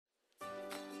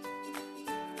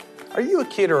Are you a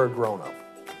kid or a grown-up?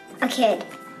 A kid.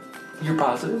 You're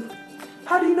positive?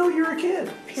 How do you know you're a kid?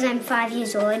 Because I'm 5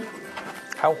 years old.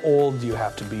 How old do you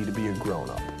have to be a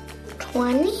grown-up?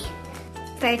 20,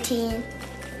 13,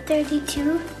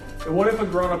 32. And what if a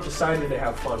grown-up decided to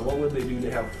have fun? What would they do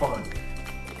to have fun?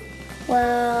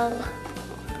 Well,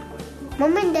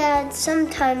 Mom and Dad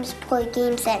sometimes play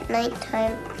games at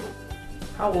nighttime.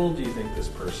 How old do you think this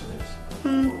person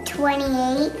is?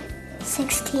 28,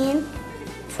 16,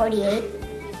 48,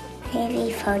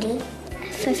 maybe 40,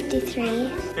 53.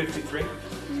 53?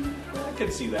 I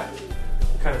can see that.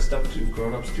 What kind of stuff do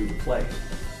grown-ups do to play?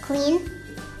 Clean.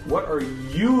 What are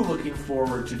you looking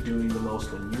forward to doing the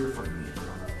most when you're finally a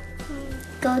grown-up?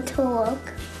 Go to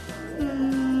work.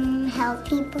 Help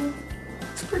people.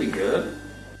 That's pretty good.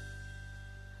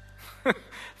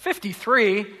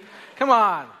 53? Come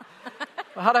on.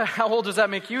 How old does that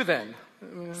make you then?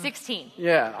 16.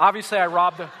 Yeah, obviously I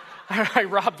robbed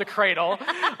the cradle.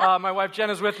 My wife Jen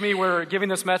is with me. We're giving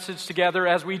this message together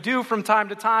as we do from time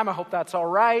to time. I hope that's all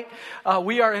right.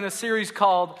 We are in a series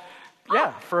called,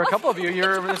 for a couple of you,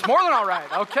 it's more than all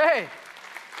right. Okay.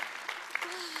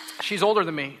 She's older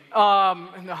than me. No,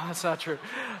 that's not true.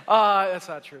 That's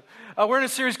not true. We're in a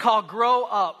series called Grow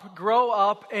Up. Grow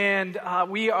Up, and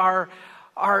we are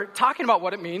talking about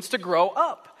what it means to grow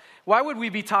up. Why would we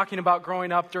be talking about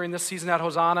growing up during this season at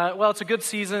Hosanna? Well, it's a good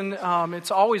season. It's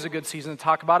always a good season to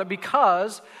talk about it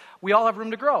because we all have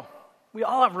room to grow. We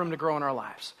all have room to grow in our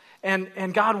lives.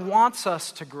 And God wants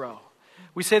us to grow.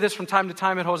 We say this from time to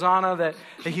time at Hosanna, that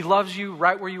He loves you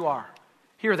right where you are.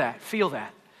 Hear that. Feel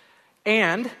that.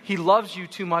 And He loves you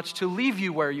too much to leave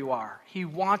you where you are. He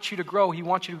wants you to grow. He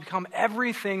wants you to become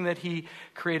everything that He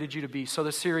created you to be. So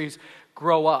the series,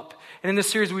 Grow Up. And in this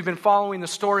series, we've been following the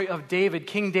story of David,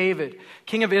 king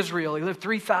of Israel. He lived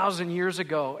 3,000 years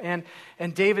ago.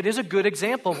 And David is a good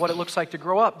example of what it looks like to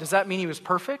grow up. Does that mean he was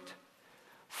perfect?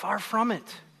 Far from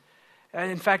it.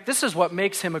 And in fact, this is what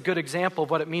makes him a good example of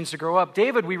what it means to grow up.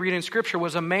 David, we read in Scripture,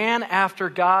 was a man after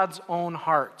God's own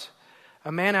heart.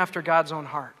 A man after God's own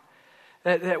heart.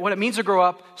 That what it means to grow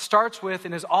up starts with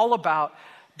and is all about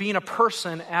being a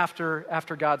person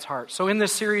after God's heart. So in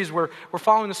this series, we're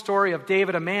following the story of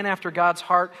David, a man after God's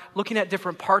heart, looking at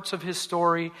different parts of his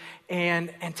story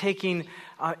and taking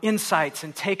insights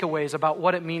and takeaways about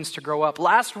what it means to grow up.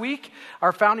 Last week,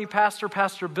 our founding pastor,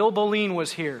 Pastor Bill Boleen,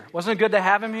 was here. Wasn't it good to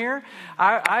have him here?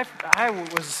 I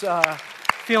was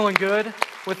feeling good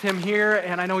with him here,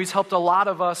 and I know he's helped a lot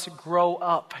of us grow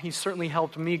up. He's certainly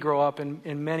helped me grow up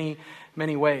in many,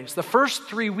 many ways. The first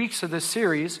 3 weeks of this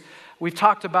series, we've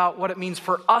talked about what it means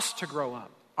for us to grow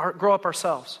up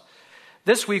ourselves.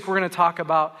 This week, we're going to talk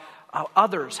about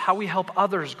others, how we help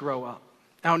others grow up.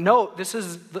 Now, note, this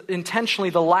is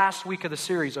intentionally the last week of the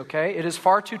series, okay? It is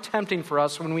far too tempting for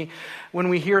us when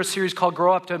we hear a series called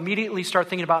Grow Up to immediately start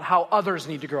thinking about how others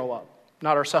need to grow up,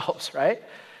 not ourselves, right?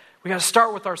 We got to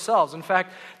start with ourselves. In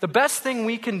fact, the best thing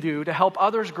we can do to help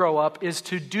others grow up is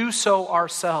to do so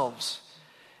ourselves.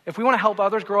 If we want to help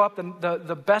others grow up, then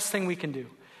the best thing we can do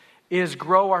is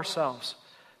grow ourselves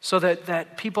so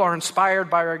that people are inspired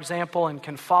by our example and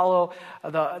can follow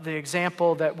the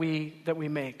example that we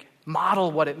make.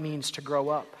 Model what it means to grow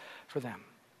up for them.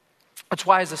 That's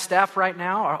why as a staff right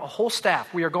now, our whole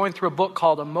staff, we are going through a book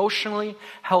called Emotionally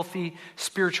Healthy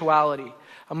Spirituality.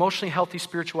 Emotionally Healthy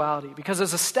Spirituality. Because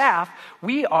as a staff,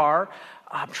 we are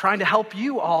trying to help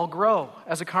you all grow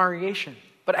as a congregation.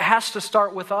 But it has to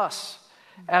start with us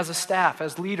as a staff,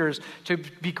 as leaders, to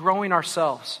be growing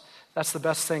ourselves. That's the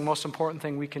best thing, most important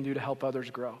thing we can do to help others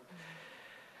grow.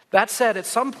 That said, at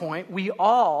some point, we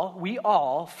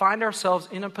all find ourselves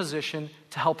in a position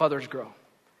to help others grow.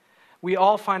 We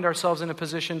all find ourselves in a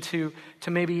position to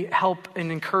maybe help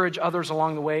and encourage others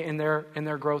along the way in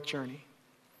their growth journey.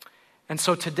 And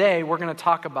so today, we're going to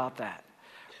talk about that.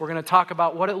 We're going to talk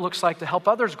about what it looks like to help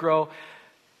others grow,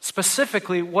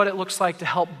 specifically what it looks like to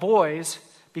help boys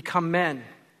become men,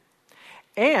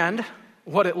 and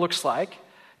what it looks like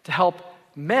to help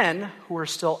men who are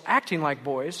still acting like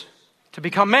boys to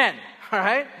become men, all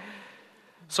right?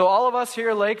 So all of us here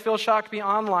at Lakeville Shakopee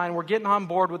Online, we're getting on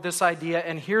board with this idea,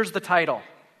 and here's the title.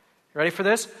 You ready for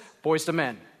this? Boys to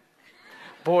Men.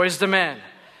 Boys to Men.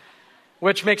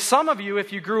 Which makes some of you,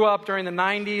 if you grew up during the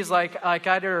 90s, like I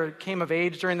did or came of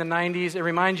age during the 90s, it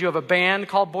reminds you of a band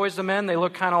called Boys to Men. They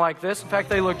look kind of like this. In fact,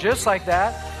 they look just like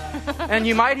that. And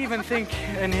you might even think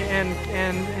and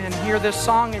hear this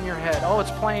song in your head. Oh, it's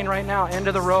playing right now, End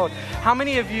of the Road. How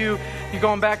many of you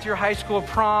going back to your high school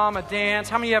prom, a dance,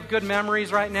 how many have good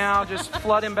memories right now, just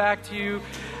flooding back to you?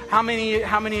 How many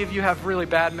of you have really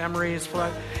bad memories?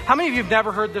 How many of you have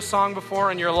never heard this song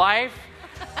before in your life?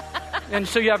 And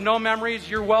so you have no memories,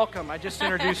 you're welcome. I just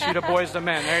introduced you to Boys to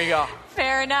Men. There you go.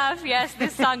 Fair enough. Yes,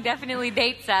 this song definitely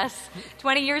dates us.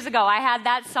 20 years ago, I had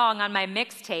that song on my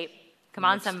mixtape. Come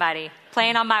on, somebody.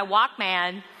 Playing on my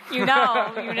Walkman. You know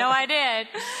I did.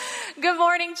 Good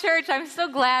morning, church. I'm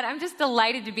so glad. I'm just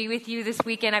delighted to be with you this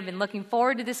weekend. I've been looking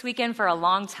forward to this weekend for a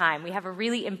long time. We have a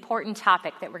really important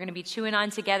topic that we're going to be chewing on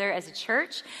together as a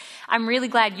church. I'm really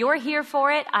glad you're here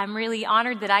for it. I'm really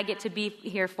honored that I get to be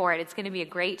here for it. It's going to be a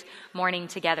great morning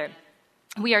together.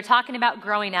 We are talking about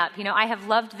growing up. You know, I have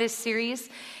loved this series,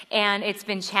 and it's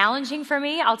been challenging for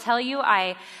me. I'll tell you,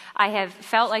 I have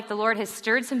felt like the Lord has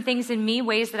stirred some things in me,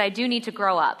 ways that I do need to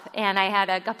grow up. And I had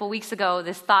a couple weeks ago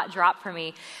this thought drop for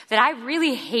me that I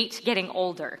really hate getting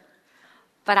older,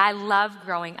 but I love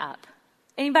growing up.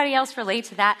 Anybody else relate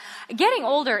to that? Getting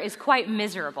older is quite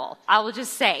miserable, I will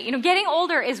just say. You know, getting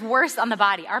older is worse on the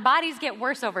body. Our bodies get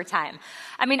worse over time.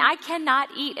 I mean, I cannot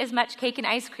eat as much cake and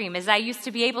ice cream as I used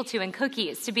to be able to, and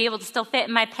cookies to be able to still fit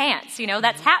in my pants. You know,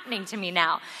 that's happening to me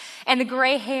now. And the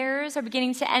gray hairs are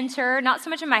beginning to enter, not so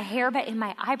much in my hair, but in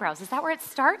my eyebrows. Is that where it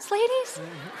starts, ladies?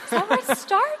 Is that where it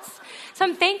starts? So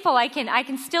I'm thankful I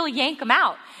can still yank them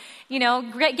out. You know,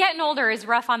 getting older is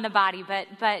rough on the body,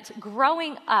 but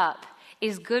growing up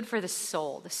is good for the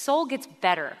soul. The soul gets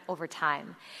better over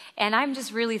time. And I'm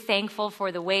just really thankful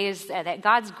for the ways that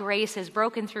God's grace has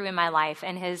broken through in my life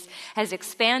and has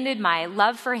expanded my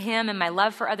love for Him and my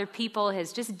love for other people,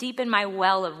 has just deepened my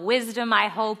well of wisdom, I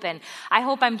hope. And I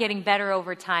hope I'm getting better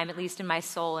over time, at least in my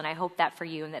soul. And I hope that for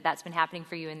you and that's been happening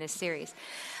for you in this series.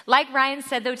 Like Ryan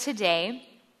said, though, today,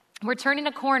 we're turning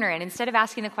a corner, and instead of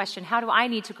asking the question, how do I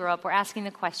need to grow up, we're asking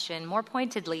the question, more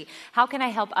pointedly, how can I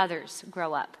help others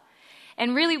grow up?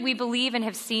 And really, we believe and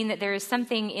have seen that there is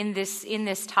something in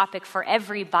this topic for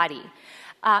everybody.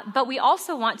 But we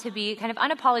also want to be kind of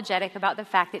unapologetic about the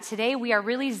fact that today we are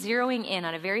really zeroing in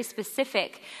on a very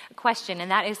specific question, and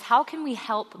that is, how can we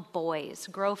help boys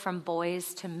grow from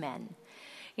boys to men?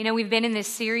 You know, we've been in this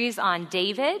series on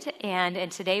David,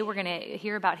 and today we're going to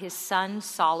hear about his son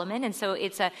Solomon. And so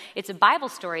it's a Bible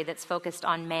story that's focused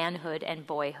on manhood and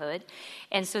boyhood.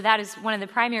 And so that is one of the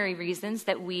primary reasons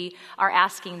that we are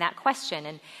asking that question.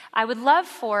 And I would love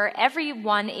for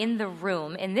everyone in the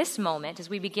room in this moment, as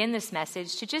we begin this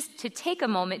message, to take a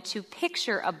moment to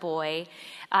picture a boy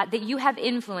that you have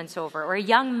influence over, or a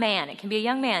young man. It can be a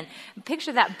young man.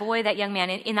 Picture that boy, that young man,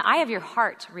 in the eye of your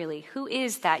heart, really. Who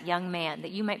is that young man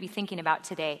that you might be thinking about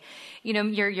today? You know,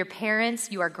 your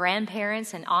parents, you are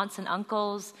grandparents and aunts and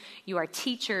uncles, you are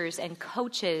teachers and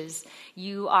coaches,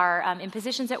 you are in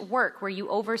positions at work where you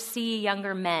oversee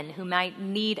younger men who might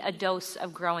need a dose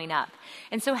of growing up.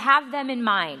 And so have them in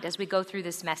mind as we go through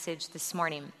this message this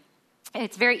morning.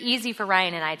 It's very easy for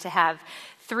Ryan and I to have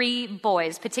three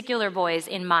boys, particular boys,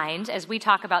 in mind as we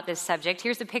talk about this subject.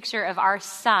 Here's a picture of our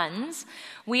sons.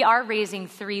 We are raising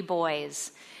three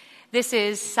boys. This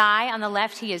is Cy on the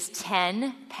left. He is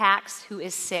 10, Pax, who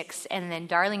is 6, and then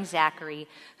darling Zachary,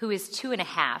 who is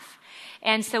 2.5.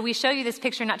 And so we show you this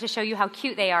picture not to show you how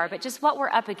cute they are, but just what we're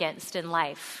up against in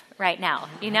life right now,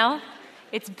 you know?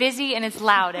 It's busy and it's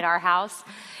loud at our house.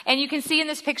 And you can see in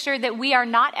this picture that we are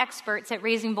not experts at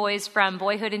raising boys from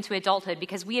boyhood into adulthood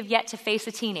because we have yet to face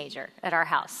a teenager at our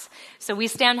house. So we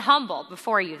stand humble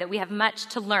before you that we have much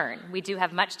to learn. We do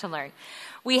have much to learn.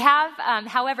 We have,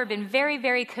 however, been very,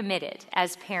 very committed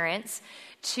as parents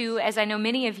to, as I know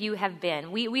many of you have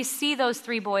been, we see those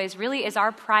three boys really as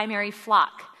our primary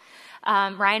flock.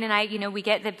 Ryan and I, you know, we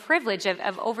get the privilege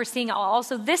of overseeing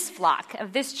also this flock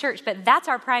of this church, but that's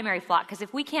our primary flock, because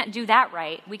if we can't do that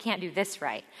right, we can't do this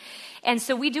right. And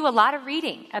so we do a lot of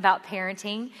reading about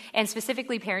parenting, and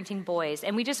specifically parenting boys.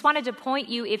 And we just wanted to point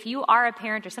you, if you are a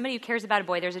parent or somebody who cares about a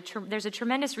boy, there's a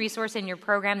tremendous resource in your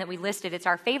program that we listed. It's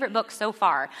our favorite book so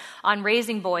far on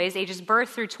raising boys, ages birth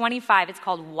through 25. It's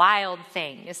called Wild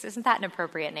Things. Isn't that an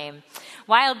appropriate name?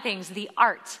 Wild Things, The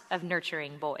Art of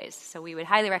Nurturing Boys. So we would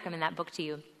highly recommend that book to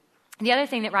you. The other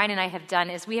thing that Ryan and I have done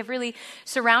is we have really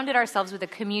surrounded ourselves with a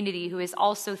community who is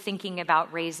also thinking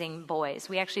about raising boys.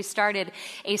 We actually started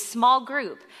a small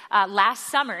group last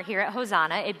summer here at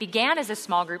Hosanna. It began as a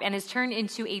small group and has turned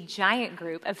into a giant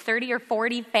group of 30 or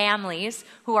 40 families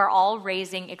who are all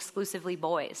raising exclusively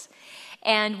boys.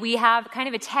 And we have kind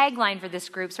of a tagline for this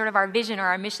group, sort of our vision or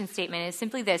our mission statement is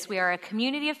simply this: we are a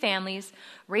community of families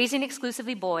raising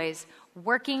exclusively boys,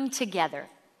 working together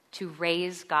to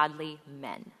raise godly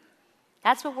men.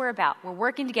 That's what we're about. We're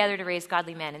working together to raise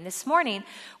godly men. And this morning,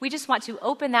 we just want to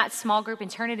open that small group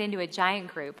and turn it into a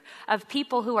giant group of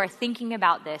people who are thinking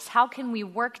about this. How can we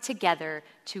work together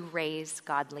to raise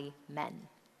godly men?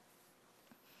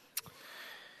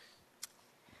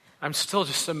 I'm still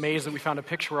just amazed that we found a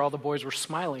picture where all the boys were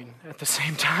smiling at the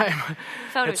same time.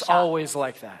 It's Photoshop. always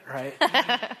like that, right?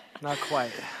 Not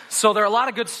quite. So there are a lot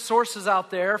of good sources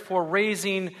out there for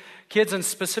raising kids and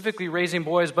specifically raising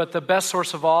boys, but the best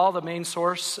source of all, the main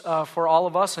source for all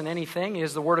of us and anything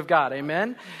is the Word of God.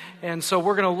 Amen? And so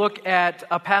we're going to look at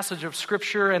a passage of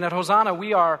Scripture, and at Hosanna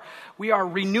we are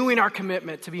renewing our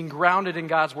commitment to being grounded in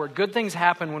God's Word. Good things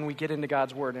happen when we get into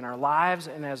God's Word in our lives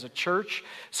and as a church.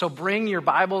 So bring your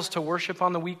Bibles to worship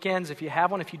on the weekends if you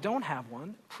have one. If you don't have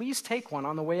one, please take one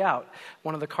on the way out.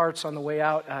 One of the carts on the way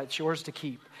out, it's yours to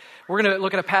keep. We're going to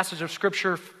look at a passage of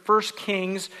Scripture, 1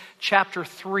 Kings chapter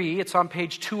 3. It's on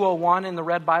page 201 in the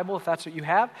Red Bible, if that's what you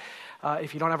have.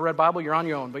 If you don't have a Red Bible, you're on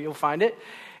your own, but you'll find it.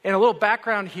 And a little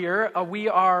background here, we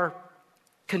are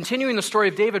continuing the story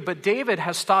of David, but David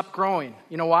has stopped growing.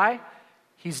 You know why?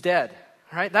 He's dead,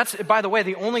 right? That's, by the way,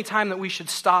 the only time that we should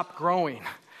stop growing.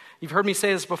 You've heard me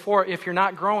say this before, if you're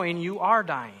not growing, you are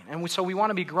dying. And so we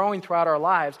want to be growing throughout our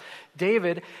lives.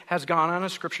 David has gone on,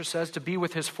 as Scripture says, to be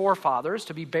with his forefathers,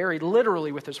 to be buried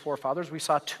literally with his forefathers. We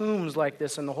saw tombs like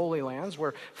this in the Holy Lands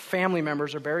where family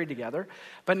members are buried together.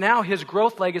 But now his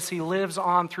growth legacy lives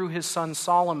on through his son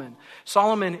Solomon.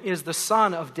 Solomon is the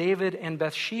son of David and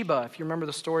Bathsheba. If you remember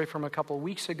the story from a couple of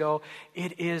weeks ago,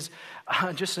 it is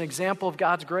just an example of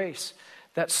God's grace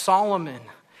that Solomon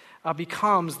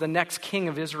becomes the next king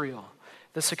of Israel,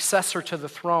 the successor to the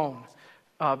throne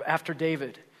after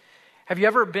David. Have you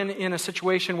ever been in a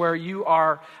situation where you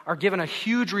are given a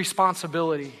huge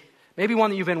responsibility, maybe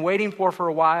one that you've been waiting for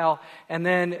a while, and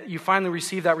then you finally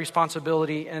receive that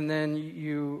responsibility, and then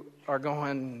you are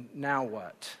going, now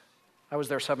what? I was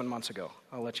there 7 months ago.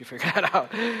 I'll let you figure that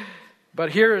out. But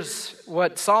here's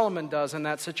what Solomon does in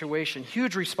that situation.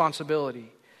 Huge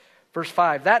responsibility. Verse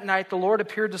 5, that night the Lord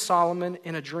appeared to Solomon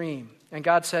in a dream. And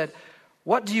God said,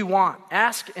 what do you want?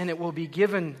 Ask and it will be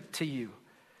given to you.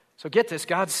 So get this,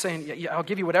 God's saying, I'll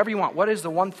give you whatever you want. What is the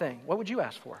one thing? What would you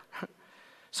ask for?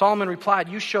 Solomon replied,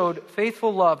 you showed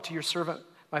faithful love to your servant,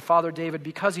 my father David,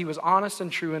 because he was honest and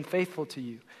true and faithful to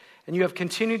you. And you have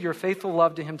continued your faithful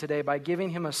love to him today by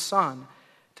giving him a son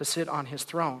to sit on his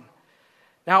throne.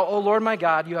 Now, O Lord my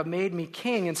God, you have made me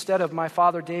king instead of my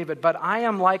father David, but I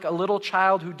am like a little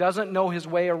child who doesn't know his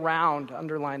way around.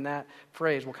 Underline that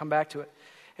phrase. We'll come back to it.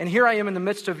 And here I am in the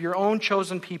midst of your own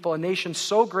chosen people, a nation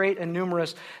so great and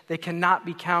numerous they cannot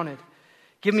be counted.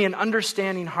 Give me an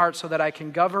understanding heart so that I can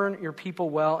govern your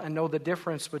people well and know the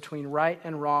difference between right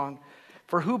and wrong.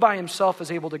 For who by himself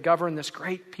is able to govern this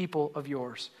great people of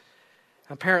yours?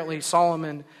 Apparently,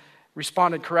 Solomon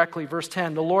responded correctly. Verse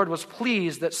 10, the Lord was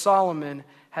pleased that Solomon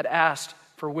had asked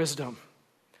for wisdom.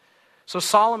 So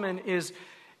Solomon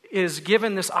is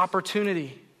given this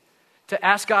opportunity to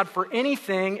ask God for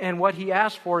anything, and what he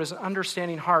asked for is an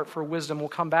understanding heart for wisdom. We'll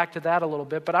come back to that a little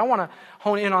bit, but I want to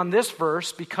hone in on this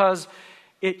verse because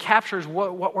it captures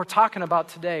what we're talking about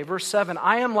today. Verse 7,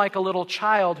 I am like a little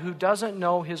child who doesn't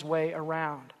know his way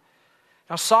around.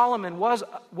 Now Solomon was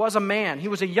a man. He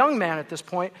was a young man at this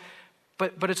point,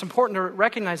 but it's important to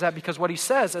recognize that because what he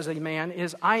says as a man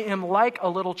is, I am like a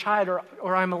little child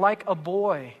or I'm like a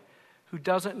boy who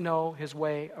doesn't know his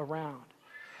way around.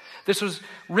 This was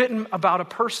written about a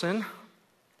person,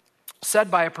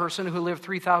 said by a person who lived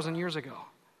 3,000 years ago.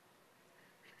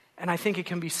 And I think it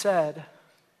can be said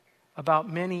about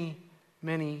many,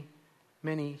 many,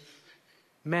 many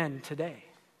men today.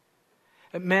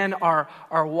 That men are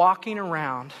walking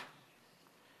around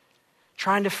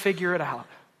trying to figure it out,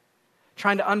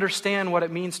 trying to understand what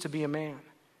it means to be a man,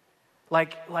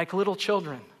 like little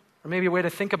children. Or maybe a way to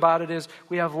think about it is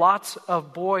we have lots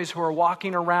of boys who are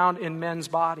walking around in men's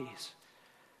bodies.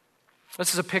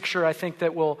 This is a picture I think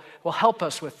that will help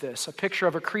us with this, a picture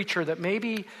of a creature that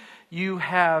maybe you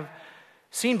have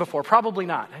seen before. Probably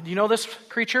not. Do you know this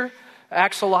creature?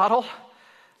 Axolotl?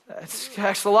 It's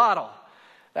axolotl.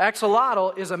 The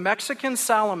axolotl is a Mexican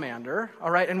salamander,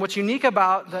 all right? And what's unique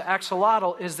about the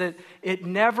axolotl is that it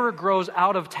never grows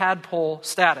out of tadpole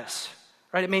status,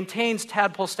 right? It maintains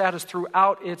tadpole status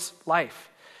throughout its life,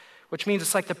 which means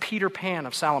it's like the Peter Pan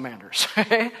of salamanders.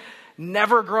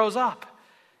 Never grows up.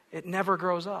 It never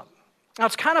grows up. Now,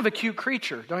 it's kind of a cute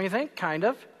creature, don't you think? Kind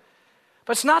of.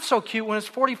 But it's not so cute when it's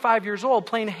 45 years old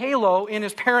playing Halo in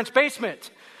his parents' basement,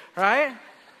 right?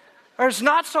 Or it's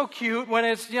not so cute when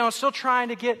it's, still trying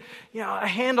to get, a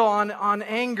handle on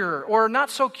anger. Or not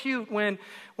so cute when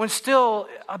still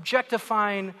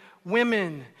objectifying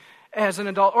women as an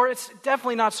adult. Or it's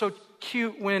definitely not so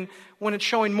cute when it's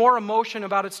showing more emotion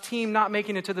about its team not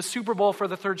making it to the Super Bowl for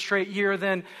the third straight year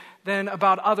than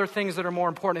about other things that are more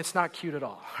important. It's not cute at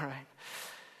all right?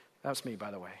 That's me,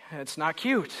 by the way. It's not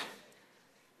cute.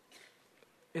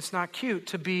 It's not cute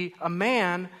to be a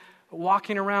man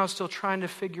walking around still trying to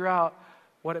figure out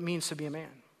what it means to be a man.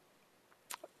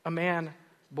 A man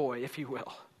boy, if you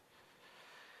will.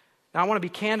 Now, I want to be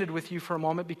candid with you for a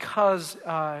moment because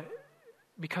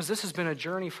this has been a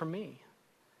journey for me.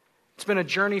 It's been a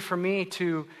journey for me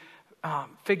to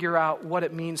figure out what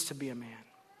it means to be a man.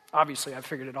 Obviously, I've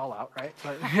figured it all out, right?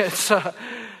 But it's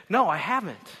no, I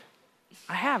haven't.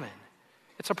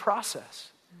 It's a process.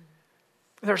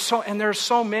 There's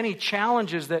so many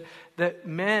challenges that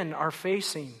men are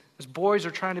facing as boys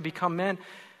are trying to become men.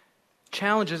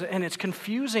 Challenges, and it's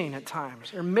confusing at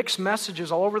times. There are mixed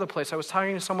messages all over the place. I was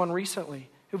talking to someone recently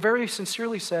who very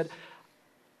sincerely said,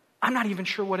 I'm not even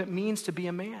sure what it means to be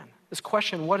a man. This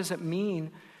question, what does it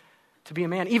mean to be a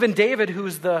man? Even David,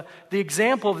 who's the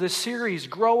example of this series,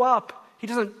 grow up. He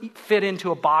doesn't fit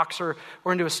into a box or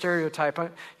into a stereotype.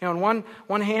 On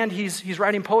one hand, he's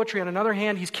writing poetry. On another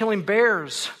hand, he's killing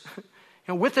bears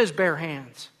with his bare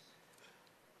hands.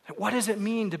 What does it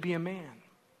mean to be a man?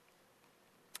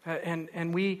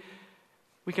 And we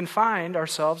can find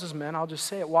ourselves as men, I'll just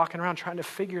say it, walking around trying to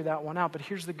figure that one out. But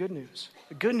here's the good news.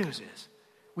 The good news is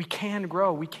we can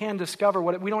grow. We can discover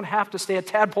we don't have to stay a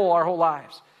tadpole our whole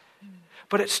lives.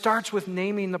 But it starts with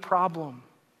naming the problem.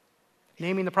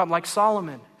 Naming the problem, like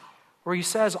Solomon, where he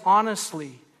says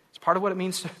honestly, it's part of what it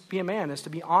means to be a man, is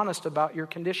to be honest about your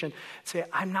condition. Say,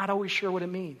 I'm not always sure what it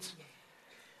means.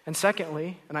 And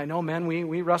secondly, and I know men,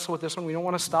 we wrestle with this one, we don't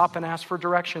want to stop and ask for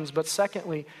directions, but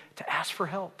secondly, to ask for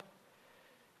help.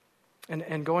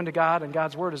 And going to God and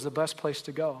God's word is the best place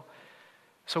to go.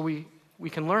 So we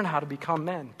can learn how to become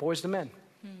men, boys to men.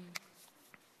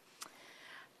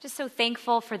 Just so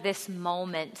thankful for this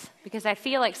moment, because I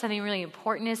feel like something really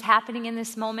important is happening in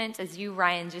this moment as you,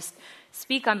 Ryan, just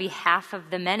speak on behalf of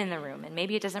the men in the room. And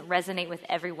maybe it doesn't resonate with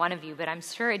every one of you, but I'm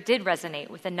sure it did resonate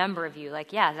with a number of you.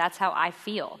 Like, yeah, that's how I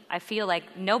feel. I feel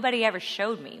like nobody ever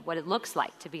showed me what it looks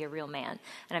like to be a real man,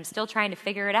 and I'm still trying to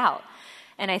figure it out.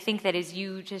 And I think that as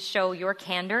you just show your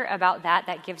candor about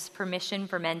that gives permission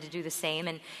for men to do the same.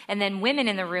 And then women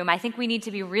in the room, I think we need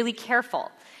to be really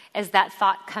careful as that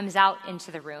thought comes out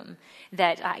into the room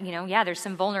that, there's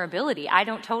some vulnerability. I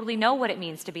don't totally know what it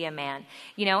means to be a man.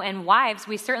 And wives,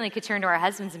 we certainly could turn to our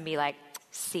husbands and be like,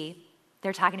 see,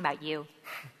 they're talking about you.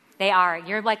 They are.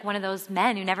 You're like one of those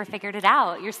men who never figured it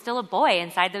out. You're still a boy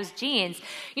inside those jeans.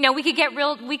 We could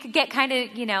get kind of,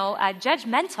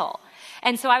 judgmental.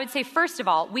 And so I would say, first of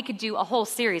all, we could do a whole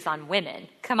series on women.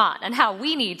 Come on, and how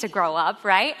we need to grow up,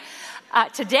 right?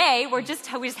 Today, we just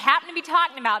happen to be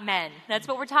talking about men. That's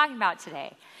what we're talking about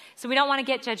today. So we don't want to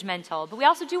get judgmental, but we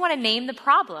also do want to name the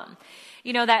problem.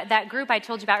 That group I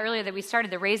told you about earlier that we started,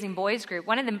 the Raising Boys group,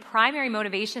 one of the primary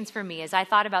motivations for me as I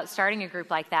thought about starting a group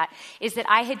like that is that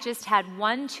I had just had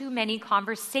one too many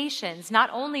conversations, not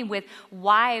only with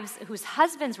wives whose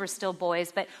husbands were still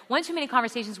boys, but one too many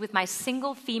conversations with my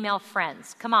single female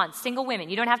friends. Come on, single women.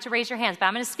 You don't have to raise your hands, but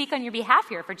I'm going to speak on your behalf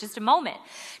here for just a moment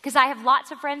because I have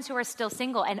lots of friends who are still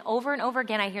single, and over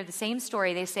again I hear the same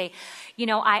story. They say,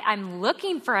 I'm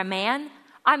looking for a man.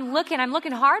 I'm looking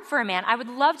hard for a man. I would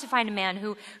love to find a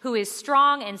man who is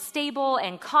strong and stable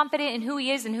and confident in who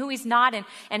he is and who he's not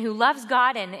and who loves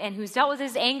God and who's dealt with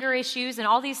his anger issues and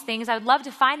all these things. I would love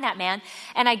to find that man.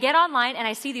 And I get online and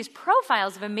I see these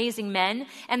profiles of amazing men,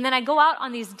 and then I go out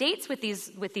on these dates with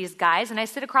these guys, and I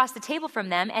sit across the table from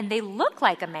them, and they look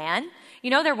like a man.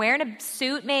 They're wearing a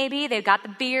suit maybe. They've got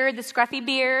the beard, the scruffy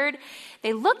beard.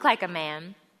 They look like a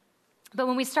man. But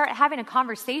when we start having a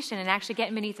conversation and actually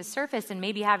getting beneath the surface and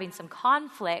maybe having some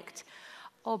conflict,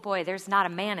 oh boy, there's not a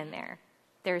man in there.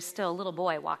 There's still a little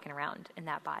boy walking around in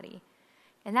that body.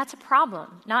 And that's a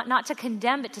problem. Not to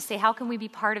condemn, but to say, how can we be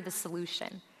part of the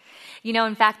solution?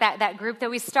 In fact, that group that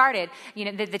we started, the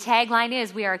tagline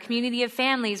is, we are a community of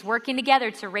families working together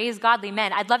to raise godly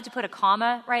men. I'd love to put a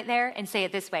comma right there and say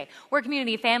it this way. We're a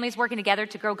community of families working together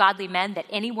to grow godly men that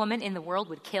any woman in the world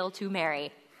would kill to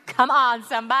marry. Come on,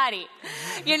 somebody.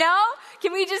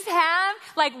 Can we just have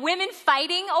women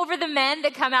fighting over the men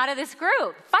that come out of this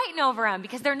group? Fighting over them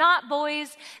because they're not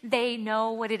boys. They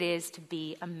know what it is to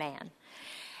be a man.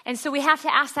 And so we have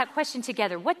to ask that question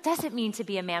together. What does it mean to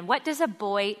be a man? What does a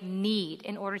boy need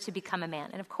in order to become a man?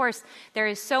 And of course, there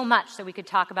is so much that we could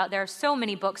talk about. There are so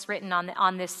many books written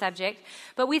on this subject.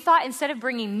 But we thought instead of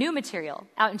bringing new material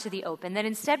out into the open, that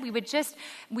instead we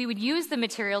would use the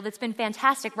material that's been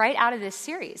fantastic right out of this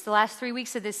series, the last 3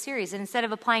 weeks of this series, and instead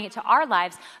of applying it to our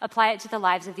lives, apply it to the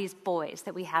lives of these boys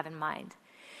that we have in mind.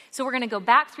 So we're going to go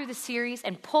back through the series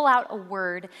and pull out a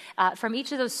word from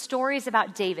each of those stories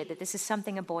about David, that this is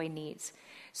something a boy needs.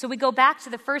 So we go back to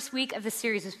the first week of the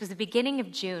series. This was the beginning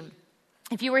of June.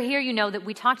 If you were here, you know that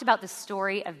we talked about the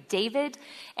story of David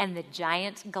and the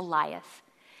giant Goliath.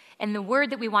 And the word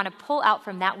that we want to pull out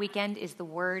from that weekend is the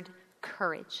word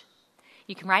courage.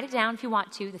 You can write it down if you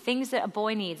want to. The things that a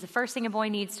boy needs, the first thing a boy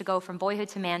needs to go from boyhood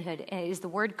to manhood is the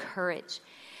word courage.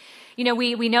 You know,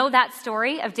 we know that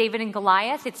story of David and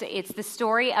Goliath. It's the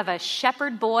story of a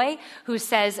shepherd boy who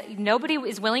says, nobody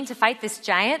is willing to fight this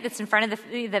giant that's in front of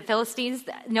the Philistines.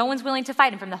 No one's willing to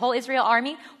fight him from the whole Israel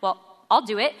army. Well, I'll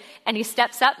do it. And he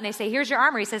steps up and they say, here's your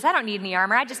armor. He says, I don't need any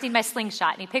armor. I just need my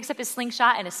slingshot. And he picks up his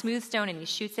slingshot and a smooth stone and he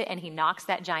shoots it and he knocks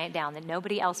that giant down that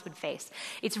nobody else would face.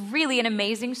 It's really an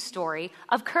amazing story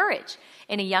of courage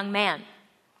in a young man.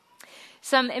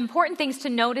 Some important things to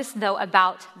notice, though,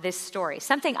 about this story.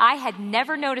 Something I had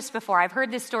never noticed before. I've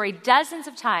heard this story dozens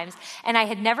of times, and I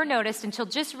had never noticed until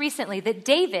just recently that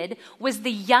David was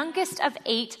the youngest of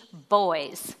 8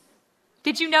 boys.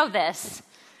 Did you know this?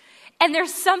 And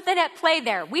there's something at play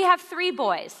there. We have 3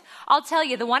 boys. I'll tell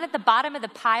you, the one at the bottom of the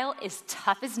pile is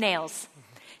tough as nails.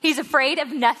 He's afraid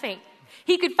of nothing.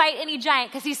 He could fight any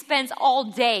giant because he spends all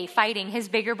day fighting his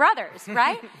bigger brothers,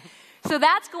 right? So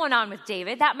that's going on with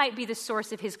David. That might be the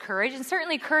source of his courage. And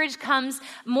certainly courage comes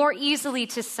more easily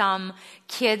to some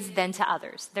kids than to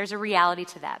others. There's a reality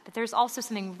to that. But there's also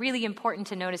something really important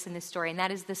to notice in this story, and that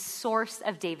is the source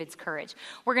of David's courage.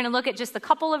 We're going to look at just a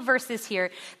couple of verses here.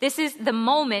 This is the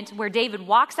moment where David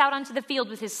walks out onto the field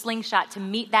with his slingshot to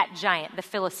meet that giant, the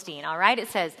Philistine, all right? It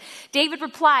says, David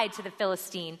replied to the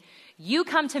Philistine, "You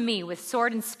come to me with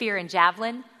sword and spear and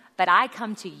javelin, but I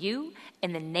come to you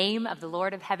in the name of the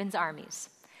Lord of heaven's armies,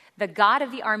 the God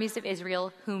of the armies of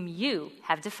Israel, whom you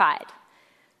have defied.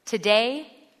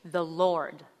 Today, the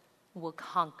Lord will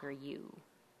conquer you."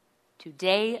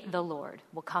 Today, the Lord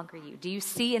will conquer you. Do you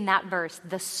see in that verse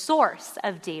the source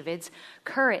of David's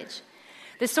courage?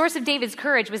 The source of David's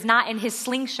courage was not in his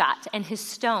slingshot and his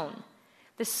stone.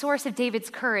 The source of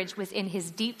David's courage was in his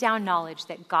deep down knowledge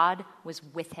that God was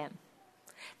with him.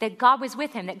 That God was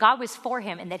with him, that God was for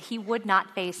him, and that he would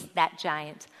not face that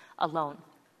giant alone.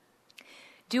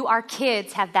 Do our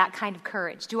kids have that kind of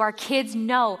courage? Do our kids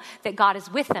know that God is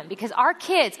with them? Because our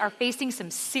kids are facing some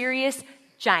serious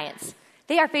giants.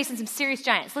 They are facing some serious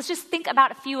giants. Let's just think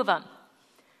about a few of them.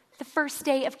 The first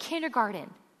day of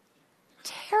kindergarten.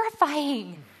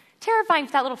 Terrifying. Terrifying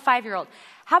for that little 5-year-old.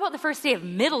 How about the first day of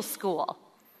middle school?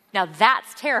 Now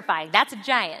that's terrifying. That's a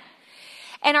giant.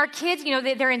 And our kids, you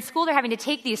know, they're in school, they're having to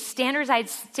take these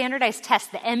standardized tests,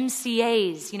 the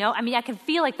MCAs, you know. I mean, I can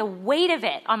feel like the weight of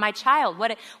it on my child.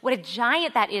 What a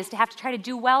giant that is to have to try to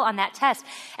do well on that test.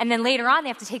 And then later on, they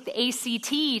have to take the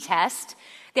ACT test.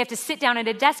 They have to sit down at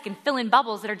a desk and fill in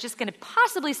bubbles that are just going to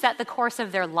possibly set the course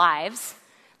of their lives.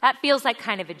 That feels like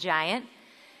kind of a giant.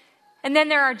 And then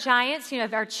there are giants, you know,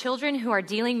 our children who are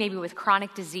dealing maybe with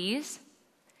chronic disease.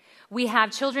 We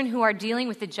have children who are dealing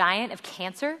with the giant of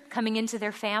cancer coming into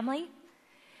their family.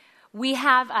 We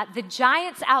have the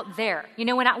giants out there. You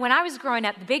know, when I was growing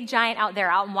up, the big giant out there,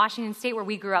 out in Washington State where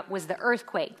we grew up, was the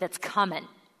earthquake that's coming.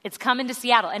 It's coming to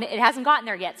Seattle, and it hasn't gotten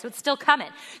there yet, so it's still coming.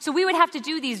 So we would have to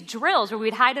do these drills where we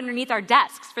would hide underneath our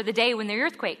desks for the day when the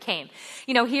earthquake came.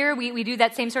 You know, here we do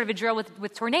that same sort of a drill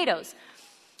with tornadoes.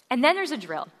 And then there's a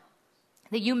drill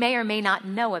that you may or may not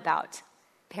know about,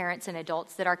 parents and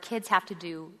adults, that our kids have to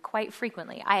do quite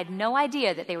frequently. I had no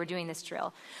idea that they were doing this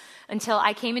drill until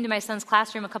I came into my son's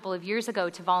classroom a couple of years ago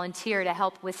to volunteer to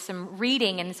help with some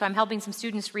reading. And so I'm helping some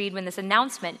students read when this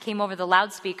announcement came over the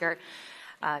loudspeaker.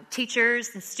 Teachers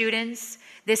and students,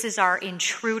 this is our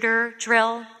intruder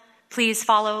drill. Please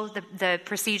follow the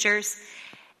procedures.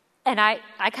 And I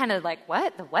kind of like,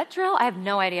 what? The what drill? I have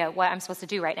no idea what I'm supposed to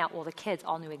do right now. Well, the kids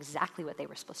all knew exactly what they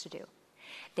were supposed to do.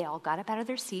 They all got up out of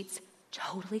their seats,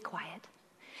 totally quiet.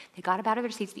 They got up out of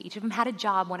their seats. Each of them had a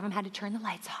job. One of them had to turn the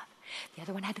lights off. The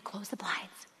other one had to close the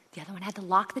blinds. The other one had to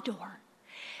lock the door.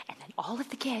 And then all of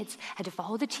the kids had to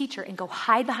follow the teacher and go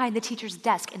hide behind the teacher's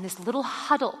desk in this little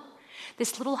huddle,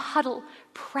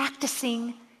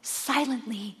 practicing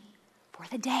silently for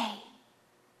the day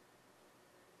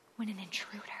when an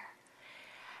intruder.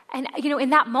 And, you know,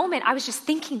 in that moment, I was just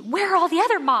thinking, where are all the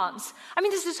other moms? I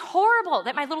mean, this is horrible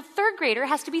that my little 3rd grader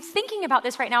has to be thinking about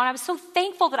this right now. And I was so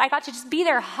thankful that I got to just be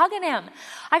there hugging him.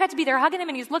 I got to be there hugging him,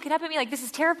 and he's looking up at me like, this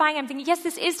is terrifying. I'm thinking, yes,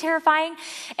 this is terrifying.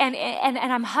 And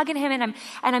I'm hugging him, and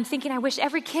I'm thinking, I wish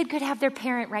every kid could have their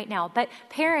parent right now. But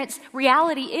parents,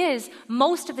 reality is,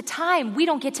 most of the time, we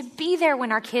don't get to be there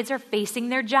when our kids are facing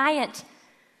their giant.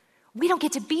 We don't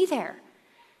get to be there.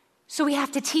 So we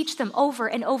have to teach them over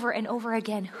and over and over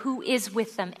again who is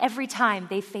with them every time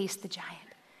they face the giant.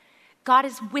 God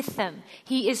is with them.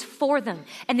 He is for them.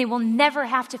 And they will never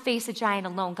have to face a giant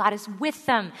alone. God is with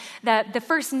them. The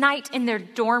first night in their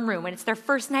dorm room, when it's their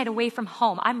first night away from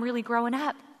home, I'm really growing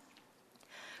up.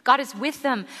 God is with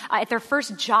them at their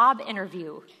first job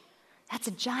interview. That's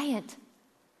a giant.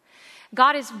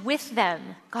 God is with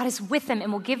them. God is with them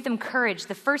and will give them courage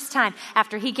the first time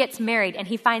after he gets married and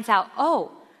he finds out,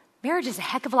 oh, marriage is a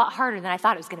heck of a lot harder than I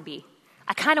thought it was going to be.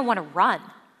 I kind of want to run.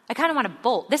 I kind of want to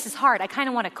bolt. This is hard. I kind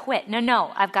of want to quit.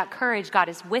 No, I've got courage. God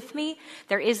is with me.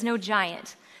 There is no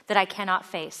giant that I cannot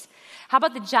face. How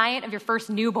about the giant of your first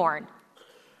newborn?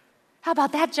 How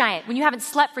about that giant when you haven't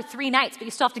slept for 3 nights, but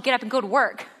you still have to get up and go to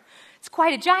work? It's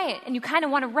quite a giant, and you kind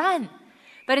of want to run.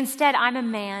 But instead, I'm a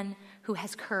man who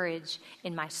has courage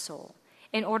in my soul.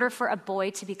 In order for a boy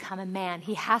to become a man,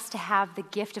 he has to have the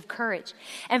gift of courage.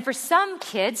 And for some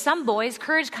kids, some boys,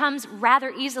 courage comes rather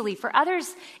easily. For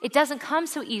others, it doesn't come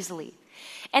so easily.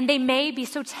 And they may be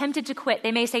so tempted to quit.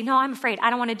 They may say, no, I'm afraid. I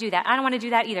don't want to do that. I don't want to do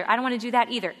that either. I don't want to do that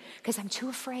either because I'm too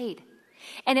afraid.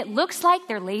 And it looks like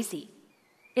they're lazy.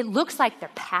 It looks like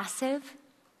they're passive.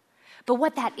 But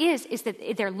what that is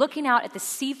that they're looking out at the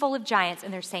sea full of giants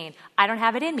and they're saying, I don't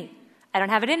have it in me. I don't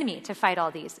have it in me to fight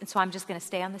all these, and so I'm just going to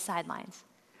stay on the sidelines.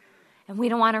 And we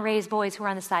don't want to raise boys who are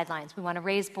on the sidelines. We want to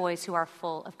raise boys who are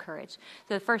full of courage.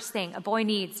 So the first thing a boy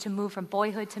needs to move from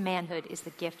boyhood to manhood is the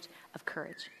gift of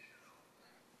courage.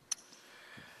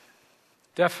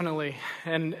 Definitely.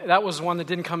 And that was one that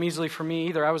didn't come easily for me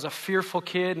either. I was a fearful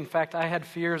kid. In fact, I had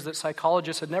fears that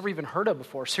psychologists had never even heard of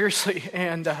before, seriously.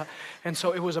 And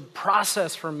so it was a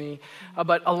process for me.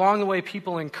 But along the way,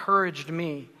 people encouraged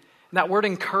me. And that word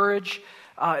encourage,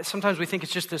 sometimes we think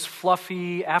it's just this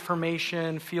fluffy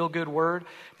affirmation, feel-good word.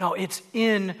 No, it's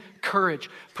in courage,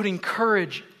 putting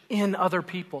courage in other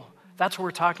people. That's what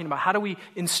we're talking about. How do we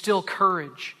instill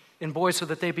courage in boys so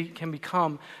that they can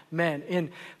become men? In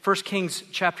 1 Kings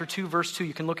chapter 2, verse 2,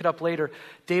 you can look it up later,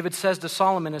 David says to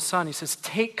Solomon, his son, he says,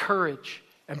 take courage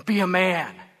and be a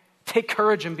man. Take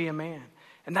courage and be a man.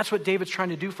 And that's what David's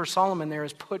trying to do for Solomon there,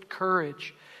 is put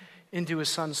courage into his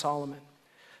son Solomon.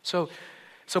 So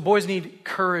boys need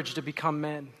courage to become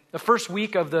men. The first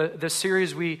week of the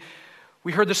series, we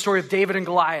heard the story of David and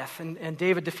Goliath, and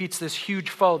David defeats this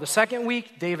huge foe. The second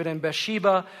week, David and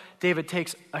Bathsheba, David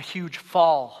takes a huge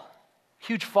fall,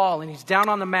 and he's down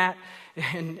on the mat,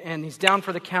 and he's down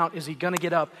for the count. Is he going to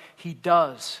get up? He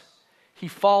does. He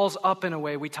falls up in a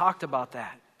way. We talked about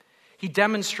that. He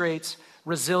demonstrates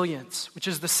resilience, which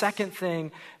is the second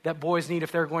thing that boys need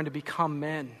if they're going to become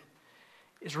men.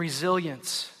 Is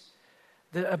resilience,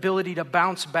 the ability to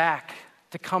bounce back,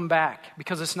 to come back,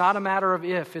 because it's not a matter of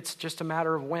if, it's just a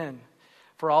matter of when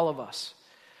for all of us.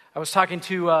 I was talking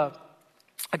to a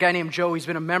guy named Joe. He's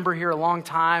been a member here a long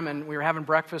time, and we were having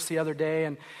breakfast the other day,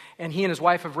 and he and his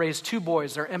wife have raised 2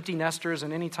 boys. They're empty nesters,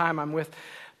 and anytime I'm with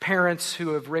parents who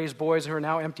have raised boys who are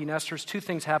now empty nesters, 2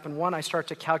 things happen. One, I start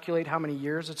to calculate how many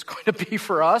years it's going to be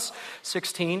for us,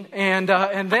 16, and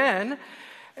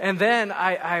then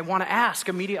I want to ask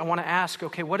immediately,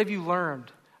 okay, what have you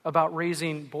learned about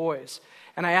raising boys?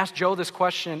 And I asked Joe this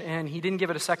question, and he didn't give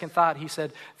it a second thought. He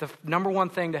said, the number one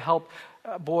thing to help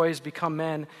boys become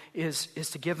men is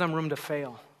to give them room to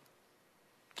fail.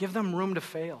 Give them room to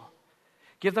fail.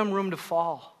 Give them room to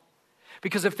fall.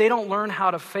 Because if they don't learn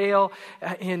how to fail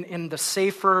in the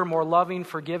safer, more loving,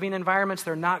 forgiving environments,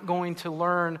 they're not going to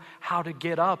learn how to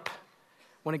get up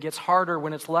when it gets harder,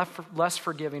 when it's less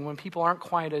forgiving, when people aren't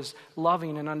quite as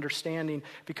loving and understanding,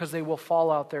 because they will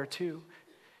fall out there too.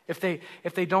 If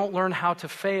they don't learn how to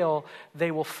fail,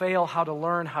 they will fail how to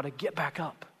learn how to get back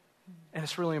up. And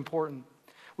it's really important.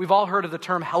 We've all heard of the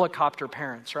term helicopter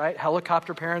parents, right?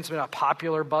 Helicopter parents have been a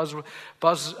popular buzz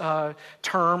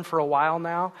term for a while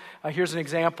now. Here's an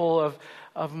example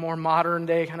of more modern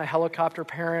day kind of helicopter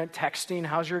parent texting,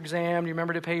 how's your exam? Do you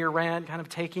remember to pay your rent? Kind of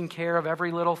taking care of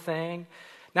every little thing.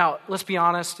 Now, let's be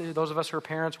honest, those of us who are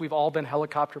parents, we've all been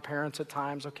helicopter parents at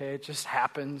times, okay? It just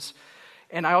happens.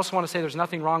 And I also want to say there's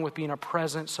nothing wrong with being a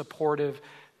present, supportive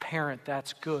parent.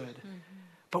 That's good. Mm-hmm.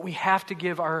 But we have to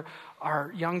give our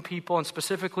young people, and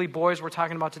specifically boys we're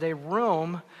talking about today,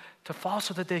 room to fall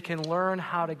so that they can learn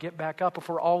how to get back up. If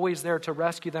we're always there to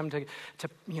rescue them, to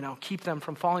keep them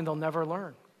from falling, they'll never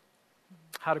learn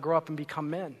how to grow up and become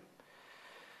men.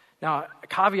 Now, a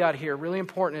caveat here, really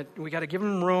important, we got to give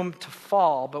them room to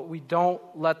fall, but we don't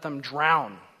let them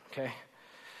drown, okay?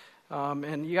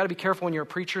 And you got to be careful when you're a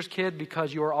preacher's kid,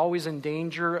 because you are always in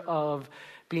danger of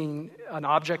being an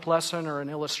object lesson or an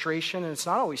illustration, and it's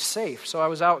not always safe. So I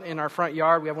was out in our front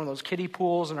yard. We have one of those kiddie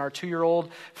pools, and our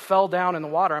 2-year-old fell down in the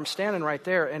water. I'm standing right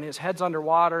there, and his head's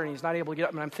underwater, and he's not able to get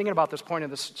up. And I'm thinking about this point of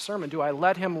this sermon. Do I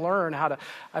let him learn how to...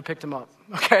 I picked him up,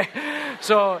 okay?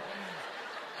 So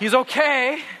he's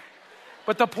okay,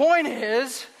 but the point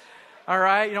is, all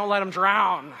right, you don't let him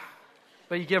drown,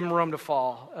 but you give him room to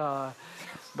fall.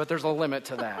 But there's a limit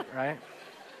to that, right?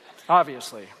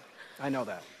 Obviously, I know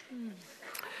that.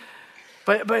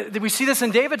 But we see this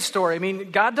in David's story. I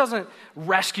mean, God doesn't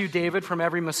rescue David from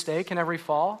every mistake and every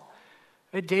fall.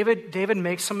 David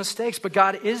makes some mistakes, but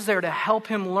God is there to help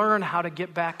him learn how to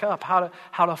get back up, how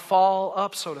to fall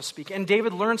up, so to speak. And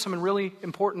David learns some really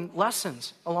important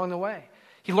lessons along the way.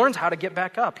 He learns how to get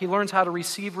back up. He learns how to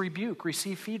receive rebuke,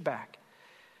 receive feedback.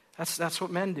 That's what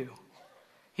men do.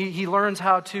 He learns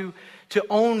how to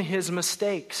own his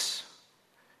mistakes,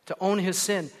 to own his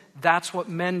sin. That's what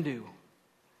men do.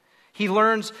 He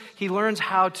learns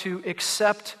how to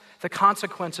accept the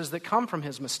consequences that come from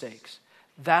his mistakes.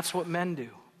 That's what men do.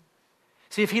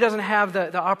 See, if he doesn't have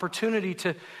the opportunity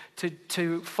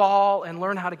to fall and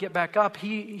learn how to get back up,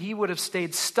 he would have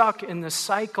stayed stuck in the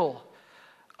cycle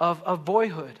of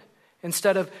boyhood.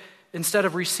 Instead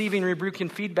of receiving rebuke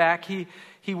and feedback,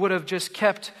 he would have just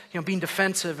kept being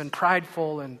defensive and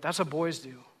prideful, and that's what boys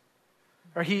do.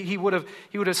 Or he would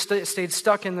have stayed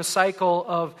stuck in the cycle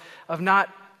of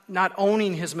not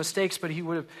owning his mistakes, but he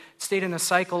would have stayed in a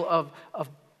cycle of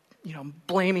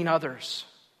blaming others.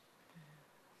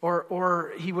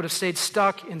 Or he would have stayed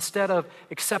stuck, instead of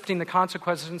accepting the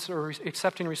consequences or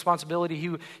accepting responsibility, he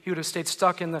would have stayed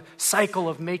stuck in the cycle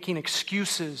of making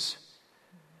excuses.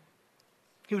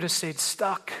 He would have stayed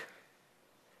stuck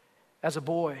as a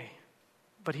boy,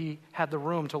 but he had the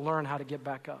room to learn how to get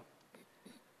back up.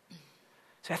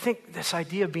 See, I think this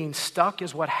idea of being stuck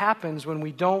is what happens when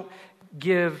we don't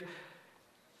give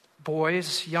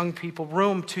boys, young people,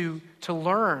 room to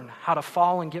learn how to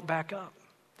fall and get back up.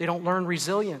 They don't learn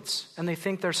resilience, and they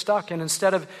think they're stuck. And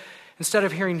instead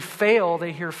of hearing fail,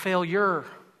 they hear failure.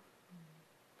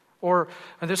 And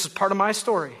this is part of my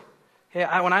story.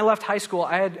 When I left high school,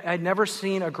 I had never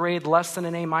seen a grade less than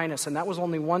an A-, and that was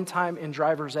only one time in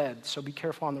driver's ed, so be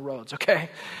careful on the roads, okay?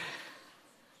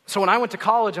 So when I went to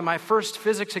college, and my first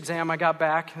physics exam I got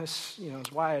back, this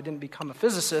is why I didn't become a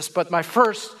physicist, but my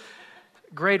first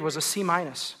grade was a C-.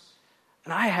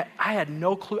 And I had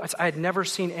no clue. I had never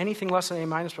seen anything less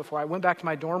than A- before. I went back to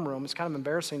my dorm room. It's kind of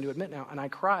embarrassing to admit now, and I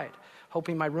cried,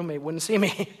 hoping my roommate wouldn't see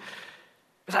me.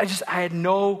 I had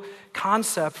no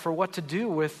concept for what to do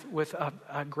with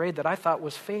a grade that I thought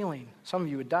was failing. Some of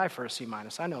you would die for a C-,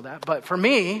 I know that. But for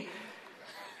me,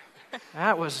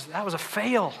 that was a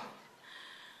fail.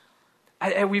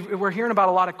 We're hearing about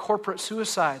a lot of corporate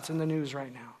suicides in the news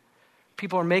right now.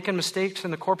 People are making mistakes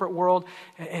in the corporate world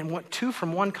and want two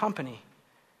from one company.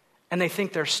 And they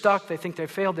think they're stuck, they think they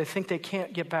failed, they think they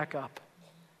can't get back up.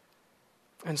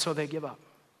 And so they give up.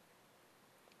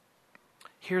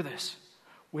 Hear this.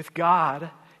 With God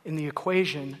in the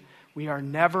equation, we are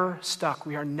never stuck.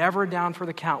 We are never down for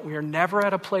the count. We are never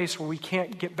at a place where we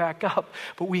can't get back up.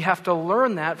 But we have to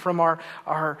learn that from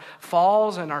our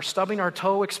falls and our stubbing our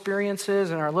toe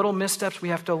experiences and our little missteps. We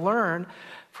have to learn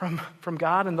from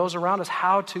God and those around us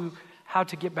how to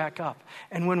get back up.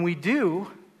 And when we do,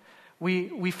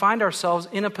 we find ourselves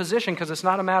in a position, because it's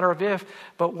not a matter of if,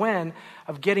 but when,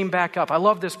 of getting back up. I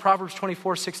love this, Proverbs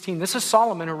 24:16. This is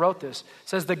Solomon who wrote this. It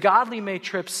says, the godly may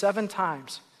trip 7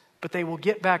 times, but they will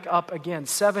get back up again.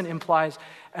 7 implies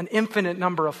an infinite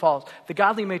number of falls. The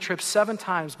godly may trip 7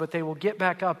 times, but they will get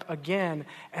back up again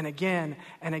and again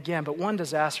and again. But one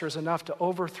disaster is enough to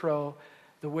overthrow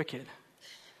the wicked.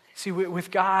 See,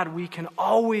 with God, we can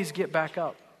always get back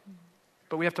up.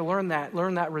 But we have to learn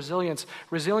that resilience.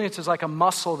 Resilience is like a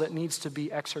muscle that needs to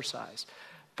be exercised.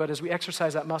 But as we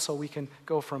exercise that muscle, we can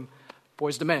go from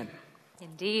boys to men.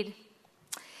 Indeed.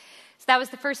 So that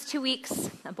was the first 2 weeks.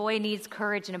 A boy needs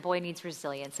courage and a boy needs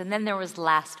resilience. And then there was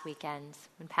last weekend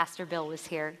when Pastor Bill was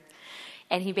here.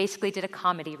 And he basically did a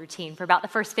comedy routine for about the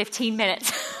first 15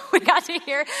 minutes. We got to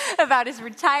hear about his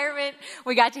retirement.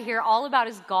 We got to hear all about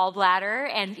his gallbladder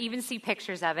and even see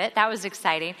pictures of it. That was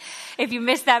exciting. If you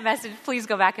missed that message, please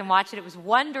go back and watch it. It was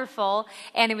wonderful,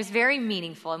 and it was very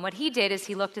meaningful. And what he did is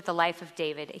he looked at the life of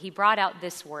David. He brought out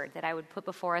this word that I would put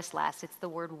before us last. It's the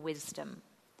word wisdom.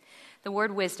 The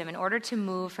word wisdom. In order to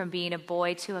move from being a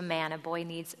boy to a man, a boy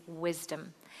needs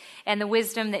wisdom. And the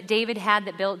wisdom that David had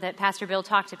that Pastor Bill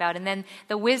talked about, and then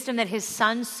the wisdom that his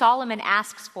son Solomon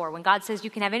asks for. When God says,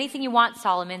 you can have anything you want,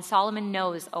 Solomon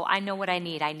knows, I know what I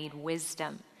need. I need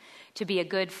wisdom. To be a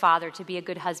good father, to be a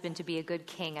good husband, to be a good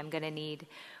king, I'm going to need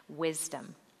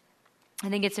wisdom. I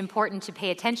think it's important to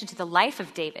pay attention to the life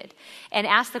of David and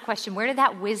ask the question, where did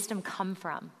that wisdom come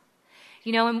from?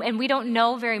 You know, and we don't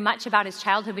know very much about his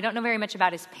childhood. We don't know very much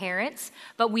about his parents,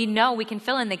 but we know, we can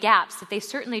fill in the gaps, that they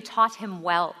certainly taught him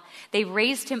well. They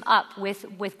raised him up with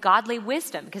godly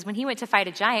wisdom, because when he went to fight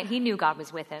a giant, he knew God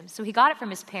was with him. So he got it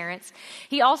from his parents.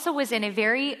 He also was in a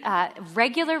very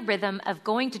regular rhythm of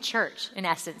going to church, in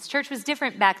essence. Church was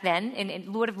different back then, and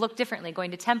it would have looked differently,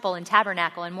 going to temple and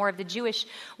tabernacle and more of the Jewish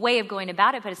way of going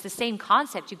about it, but it's the same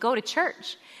concept. You go to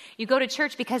church. You go to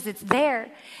church because it's there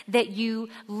that you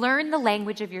learn the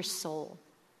language of your soul.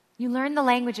 You learn the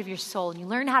language of your soul, and you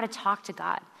learn how to talk to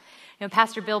God. You know,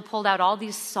 Pastor Bill pulled out all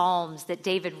these Psalms that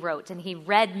David wrote, and he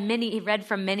read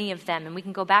from many of them, and we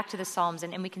can go back to the Psalms,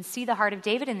 and we can see the heart of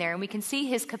David in there, and we can see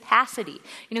his capacity.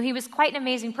 You know, he was quite an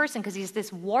amazing person because he's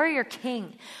this warrior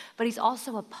king, but he's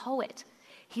also a poet.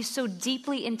 He's so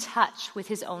deeply in touch with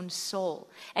his own soul,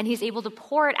 and he's able to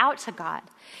pour it out to God.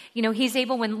 You know, he's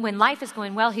able, when life is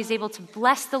going well, he's able to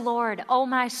bless the Lord, oh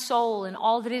my soul, and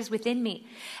all that is within me.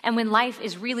 And when life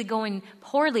is really going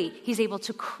poorly, he's able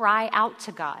to cry out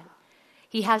to God.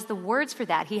 He has the words for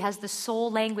that. He has the soul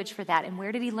language for that. And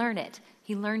where did he learn it?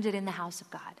 He learned it in the house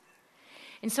of God.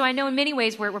 And so I know in many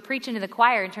ways we're preaching to the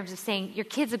choir in terms of saying, your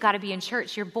kids have got to be in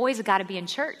church, your boys have got to be in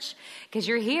church, because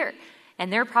you're here.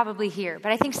 And they're probably here.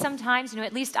 But I think sometimes, you know,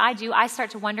 at least I do, I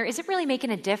start to wonder, is it really making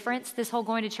a difference, this whole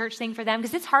going to church thing for them?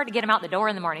 Because it's hard to get them out the door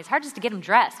in the morning. It's hard just to get them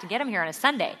dressed, to get them here on a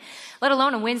Sunday, let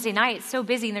alone on Wednesday night. It's so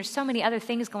busy and there's so many other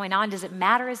things going on. Does it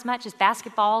matter as much as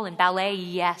basketball and ballet?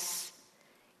 Yes.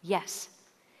 Yes.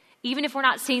 Even if we're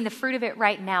not seeing the fruit of it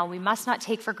right now, we must not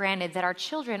take for granted that our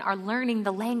children are learning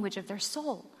the language of their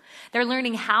soul. They're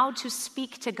learning how to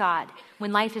speak to God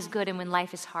when life is good and when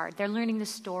life is hard. They're learning the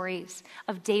stories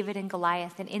of David and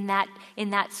Goliath. And in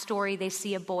that story, they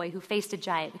see a boy who faced a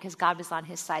giant because God was on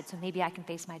his side. So maybe I can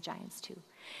face my giants too.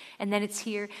 And then it's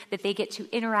here that they get to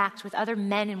interact with other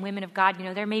men and women of God. You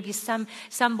know, there may be some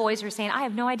boys who are saying, I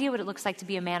have no idea what it looks like to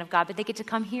be a man of God, but they get to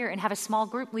come here and have a small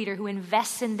group leader who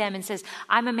invests in them and says,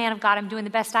 I'm a man of God, I'm doing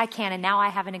the best I can, and now I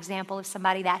have an example of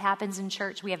somebody. That happens in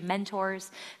church. We have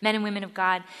mentors, men and women of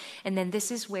God, and then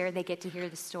this is where they get to hear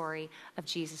the story of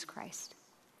Jesus Christ,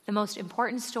 the most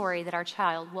important story that our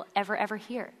child will ever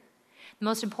hear, the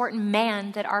most important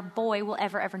man that our boy will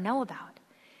ever know about.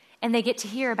 And they get to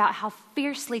hear about how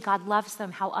fiercely God loves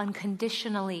them, how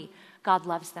unconditionally God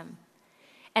loves them.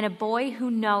 And a boy who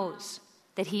knows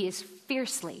that he is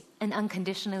fiercely and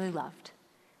unconditionally loved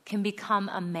can become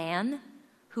a man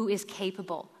who is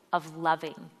capable of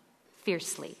loving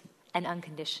fiercely and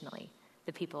unconditionally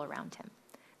the people around him.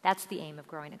 That's the aim of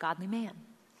growing a godly man.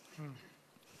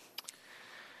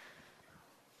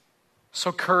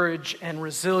 So courage and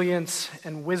resilience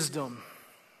and wisdom.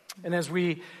 And as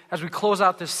we close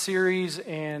out this series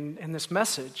and this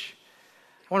message,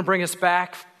 I want to bring us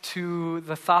back to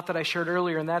the thought that I shared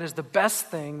earlier, and that is the best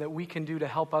thing that we can do to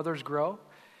help others grow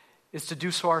is to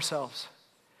do so ourselves,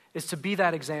 is to be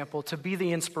that example, to be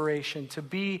the inspiration, to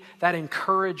be that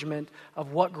encouragement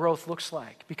of what growth looks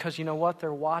like. Because you know what?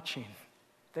 They're watching.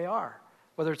 They are.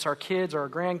 Whether it's our kids or our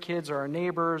grandkids or our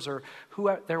neighbors or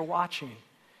whoever, they're watching.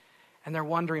 And they're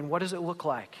wondering, what does it look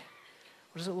like?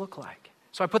 What does it look like?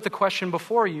 So I put the question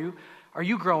before you, are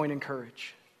you growing in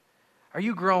courage? Are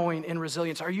you growing in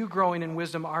resilience? Are you growing in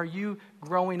wisdom? Are you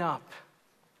growing up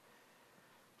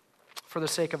for the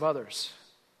sake of others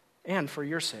and for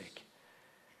your sake?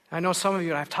 I know some of you,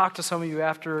 and I've talked to some of you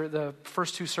after the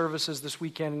first two services this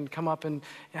weekend, and come up and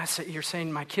you're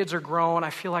saying, my kids are grown. I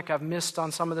feel like I've missed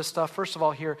on some of this stuff. First of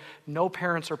all, here, no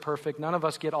parents are perfect. None of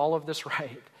us get all of this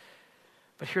right.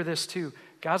 But hear this too,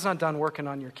 God's not done working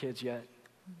on your kids yet.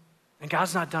 And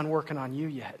God's not done working on you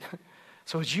yet.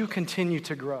 So as you continue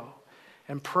to grow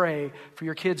and pray for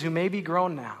your kids who may be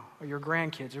grown now, or your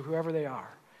grandkids, or whoever they are,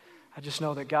 I just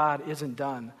know that God isn't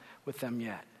done with them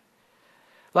yet.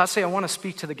 Lastly, I want to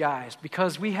speak to the guys,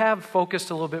 because we have focused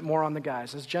a little bit more on the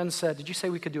guys. As Jen said, did you say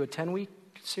we could do a 10-week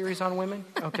series on women?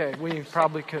 Okay, we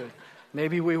probably could.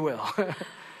 Maybe we will.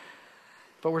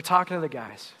 But we're talking to the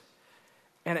guys.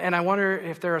 And I wonder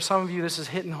if there are some of you, this is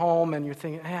hitting home, and you're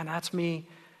thinking, man, that's me.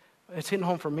 It's hitting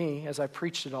home for me as I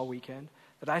preached it all weekend,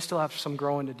 that I still have some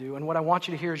growing to do. And what I want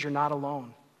you to hear is you're not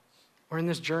alone. We're in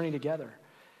this journey together.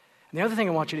 And the other thing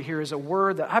I want you to hear is a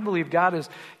word that I believe God has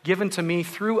given to me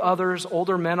through others,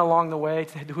 older men along the way,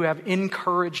 who have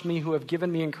encouraged me, who have given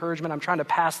me encouragement. I'm trying to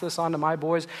pass this on to my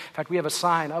boys. In fact, we have a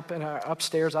sign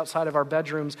upstairs outside of our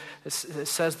bedrooms that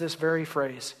says this very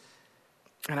phrase.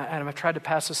 And I've tried to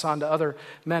pass this on to other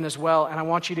men as well. And I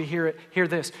want you to hear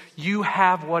this. You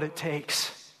have what it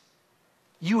takes.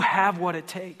 You have what it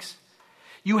takes.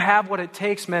 You have what it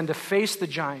takes, men, to face the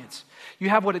giants. You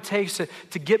have what it takes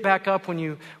to get back up when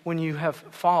you have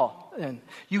fallen.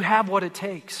 You have what it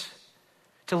takes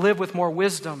to live with more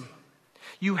wisdom.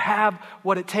 You have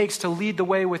what it takes to lead the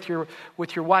way with your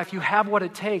wife. You have what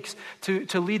it takes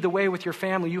to lead the way with your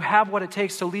family. You have what it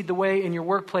takes to lead the way in your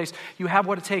workplace. You have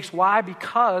what it takes. Why?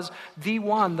 Because the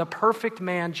one, the perfect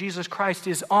man, Jesus Christ,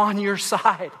 is on your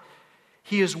side.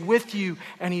 He is with you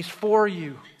and he's for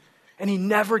you. And he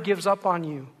never gives up on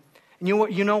you. And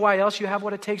you know why else you have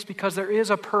what it takes? Because there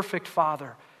is a perfect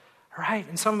Father. Right?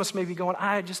 And some of us may be going,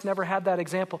 I just never had that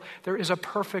example. There is a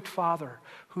perfect Father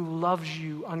who loves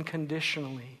you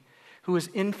unconditionally, who is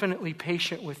infinitely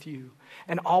patient with you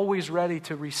and always ready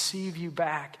to receive you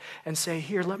back and say,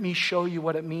 here, let me show you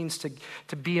what it means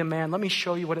to be a man. Let me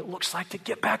show you what it looks like to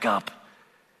get back up.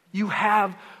 You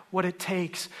have what it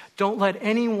takes. Don't let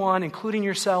anyone, including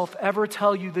yourself, ever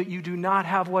tell you that you do not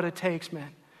have what it takes, man.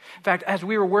 In fact, as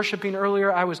we were worshiping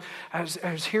earlier, I was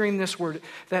hearing this word,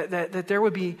 that there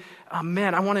would be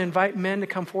men. I want to invite men to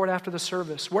come forward after the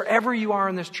service, wherever you are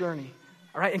in this journey.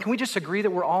 All right? And can we just agree that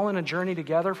we're all in a journey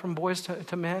together from boys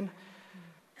to men,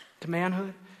 to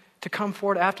manhood, to come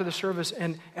forward after the service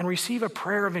and receive a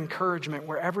prayer of encouragement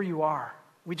wherever you are.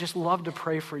 We just love to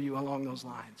pray for you along those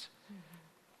lines.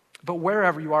 But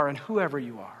wherever you are and whoever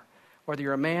you are, whether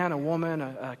you're a man, a woman,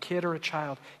 a kid, or a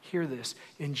child, hear this.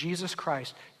 In Jesus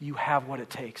Christ, you have what it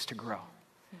takes to grow.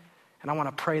 And I want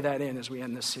to pray that in as we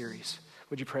end this series.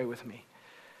 Would you pray with me?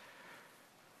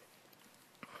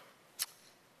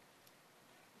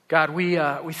 God, we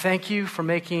thank you for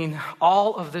making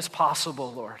all of this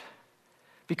possible, Lord.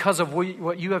 Because of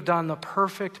what you have done, the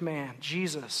perfect man,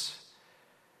 Jesus.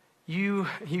 You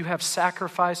have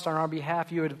sacrificed on our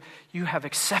behalf. You have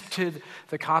accepted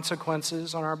the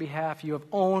consequences on our behalf. You have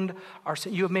owned our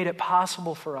sin. You have made it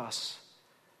possible for us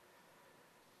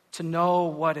to know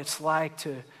what it's like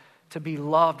to be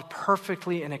loved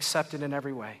perfectly and accepted in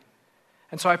every way.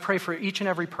 And so I pray for each and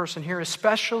every person here,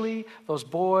 especially those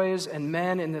boys and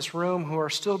men in this room who are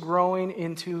still growing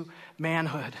into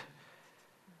manhood.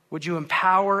 Would you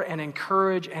empower and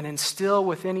encourage and instill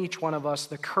within each one of us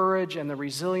the courage and the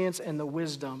resilience and the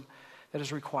wisdom that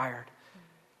is required?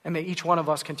 And may each one of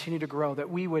us continue to grow, that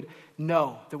we would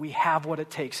know that we have what it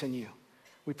takes in you.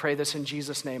 We pray this in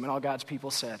Jesus' name, and all God's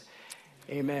people said,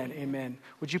 amen, amen.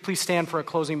 Would you please stand for a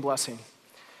closing blessing?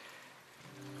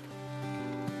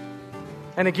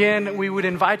 And again, we would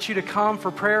invite you to come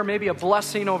for prayer, maybe a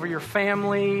blessing over your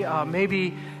family,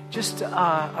 maybe just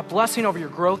a blessing over your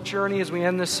growth journey as we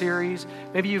end this series.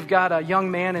 Maybe you've got a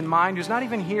young man in mind who's not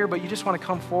even here, but you just want to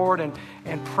come forward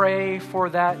and pray for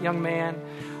that young man,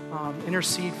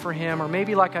 intercede for him. Or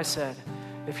maybe, like I said,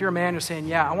 if you're a man who's saying,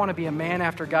 yeah, I want to be a man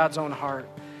after God's own heart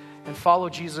and follow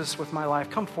Jesus with my life,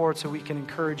 come forward so we can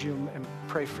encourage you and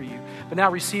pray for you. But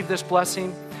now receive this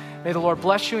blessing. May the Lord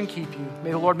bless you and keep you.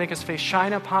 May the Lord make his face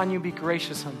shine upon you, be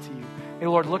gracious unto you. May the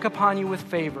Lord look upon you with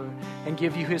favor and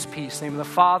give you his peace. In the name of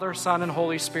the Father, Son, and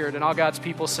Holy Spirit. And all God's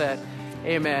people said,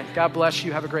 amen. God bless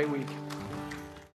you. Have a great week.